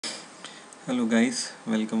Hello guys,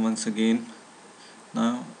 welcome once again.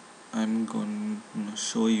 Now I'm going to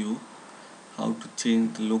show you how to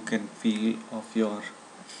change the look and feel of your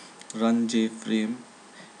Run Jframe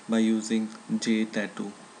by using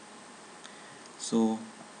JTattoo. So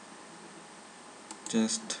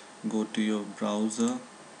just go to your browser,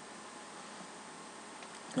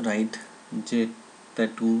 write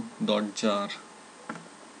jtattoo.jar.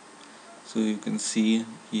 So you can see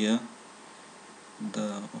here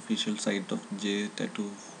the official site of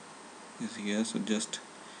JTattoo is here. So just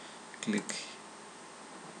click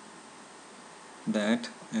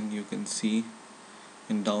that and you can see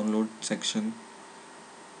in download section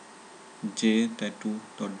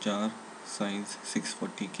jtattoo.jar size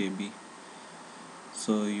 640 KB.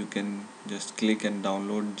 So you can just click and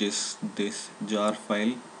download this jar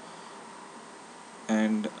file.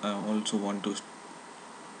 And I also want to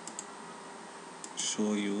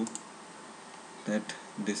show you that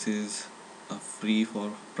this is a free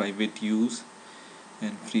for private use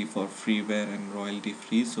and free for freeware and royalty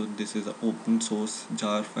free. So this is an open source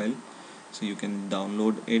jar file, so you can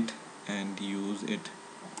download it and use it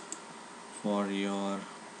for your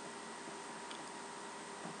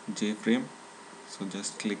Jframe. So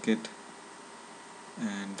just click it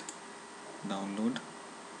and download.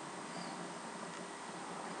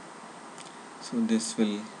 So this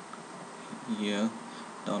will here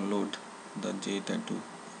download the JTattoo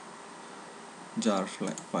jar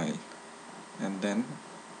file, and then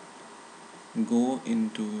go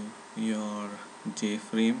into your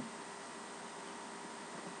Jframe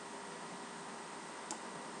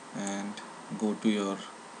and go to your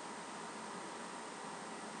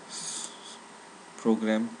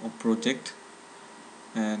program or project,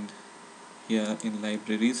 and here in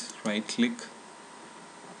libraries right click,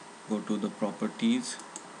 go to the properties,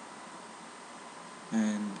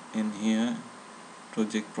 and in here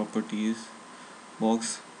project properties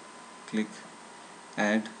box click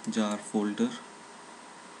add jar folder,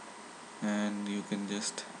 and you can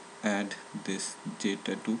just add this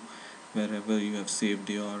JTattoo wherever you have saved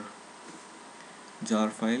your jar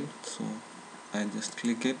file. So I just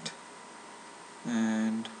click it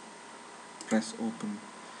and press open.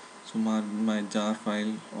 So my jar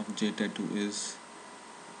file of JTattoo is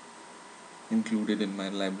included in my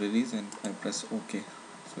libraries, and I press OK.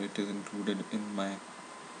 So it is included in my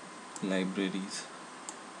libraries.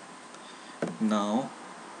 Now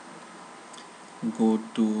go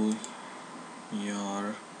to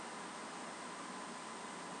your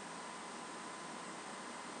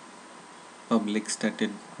public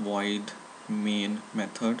static void main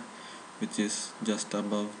method, which is just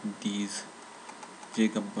above these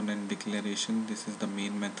JComponent declaration. This is the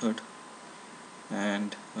main method,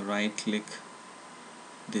 and right click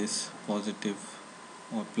this positive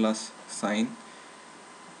or plus sign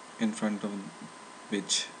in front of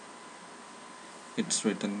which it's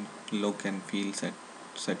written look and feel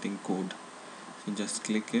setting code. So just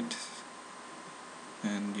click it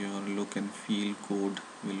and your look and feel code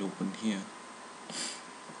will open here.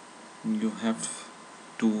 You have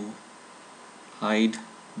to hide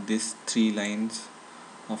these 3 lines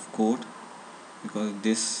of code, because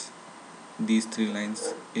these 3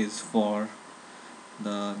 lines is for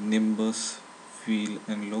the Nimbus feel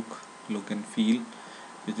and look and feel,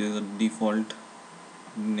 which is a default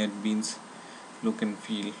NetBeans look and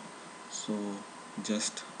feel. So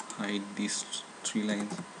just hide these 3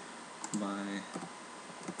 lines by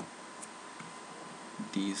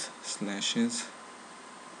these slashes.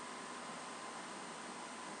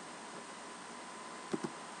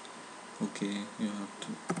 Okay, you have to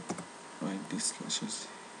write these slashes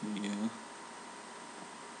here,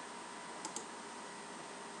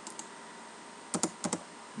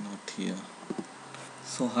 not here.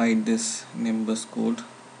 So hide this Nimbus code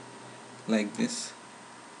like this.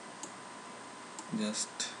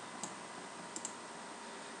 Just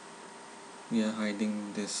we are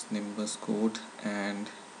hiding this Nimbus code, and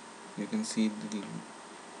you can see the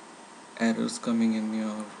errors coming in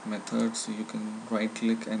your method. So you can right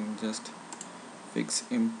click and just fix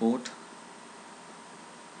import.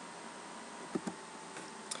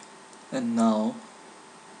 And now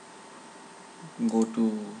go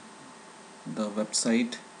to the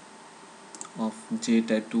website of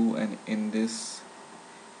JTattoo, and in this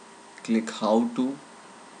click how to,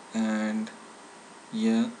 and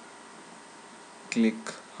here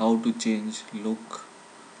click how to change look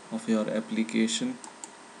of your application.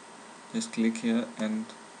 Just click here, and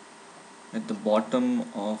at the bottom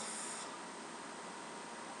of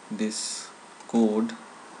this code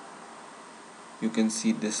you can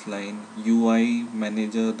see this line UI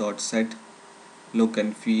manager.set look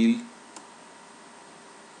and feel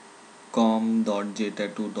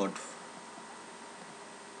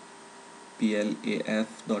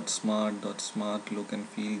com.jtattoo.plaf.smart look and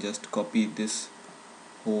feel. Just copy this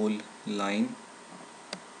whole line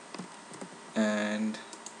and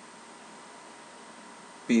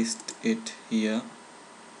paste it here.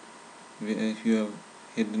 Where you have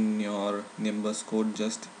hidden your Nimbus code,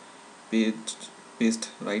 just paste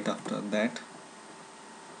right after that,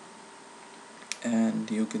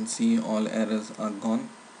 and you can see all errors are gone,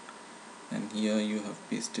 and here you have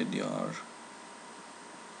pasted your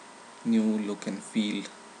new look and feel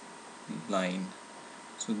line.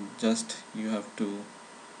 So just you have to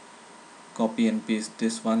copy and paste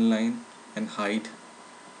this one line and hide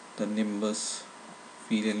the Nimbus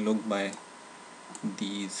feel and look by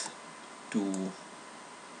these two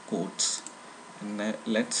quotes. And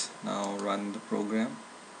let's now run the program.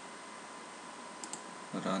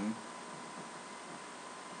 Run,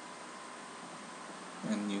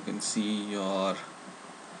 and you can see your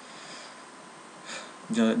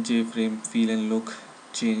Jframe feel and look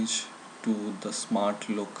change to the smart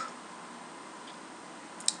look.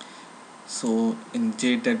 So in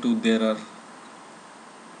JTattoo there are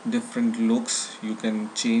different looks you can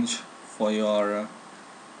change for your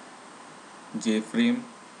Jframe.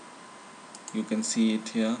 You can see it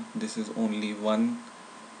here. This is only one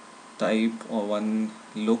type or one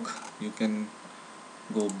look. You can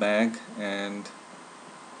go back and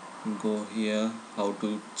go here how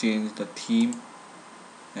to change the theme,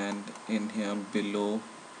 and in here below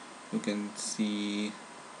you can see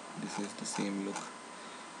this is the same look.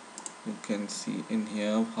 You can see in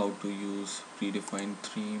here how to use predefined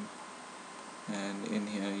theme, and in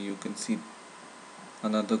here you can see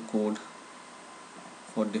another code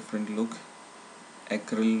for different look,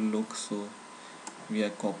 acrylic look. So we are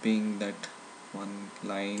copying that one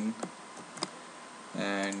line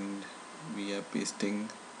and we are pasting,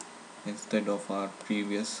 instead of our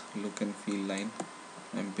previous look and feel line,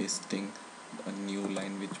 I'm pasting a new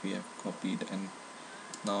line which we have copied. And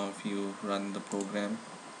now if you run the program,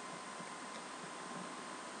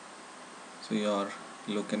 so your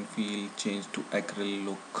look and feel change to acrylic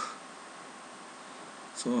look.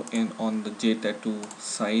 So on the JTattoo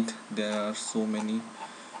side there are so many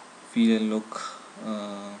feel and look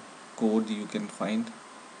code you can find.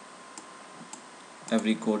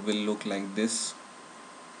 Every code will look like this,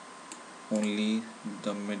 only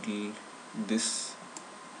the middle, this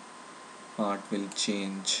part will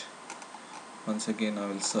change. Once again I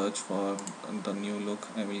will search for the new look.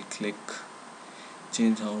 I will click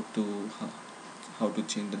change how to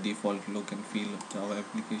change the default look and feel of Java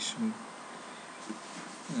application,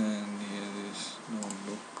 and here is no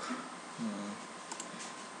look.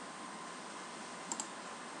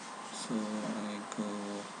 So I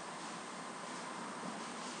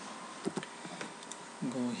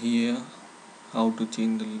go here, how to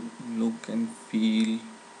change the look and feel,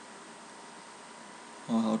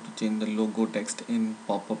 or how to change the logo text in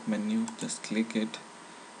pop-up menu. Just click it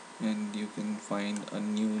and you can find a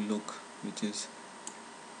new look which is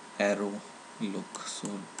arrow look.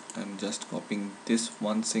 So I'm just copying this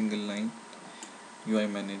one single line, UI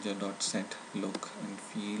manager dot set look and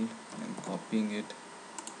feel, and copying it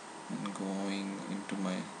and going into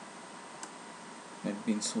my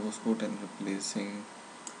NetBeans source code and replacing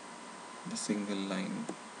the single line.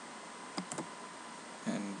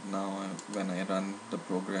 And now when I run the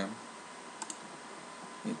program,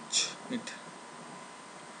 it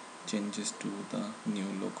changes to the new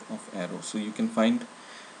look of arrow. So you can find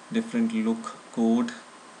different look code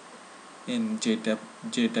in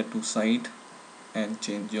JTattoo site and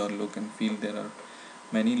change your look and feel. There are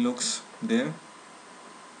many looks there.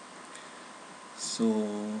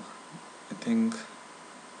 So I think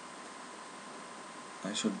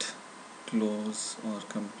I should close or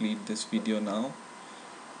complete this video now.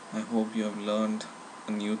 I hope you have learned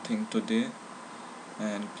a new thing today,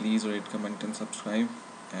 and please rate, comment and subscribe,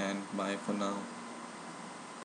 and bye for now.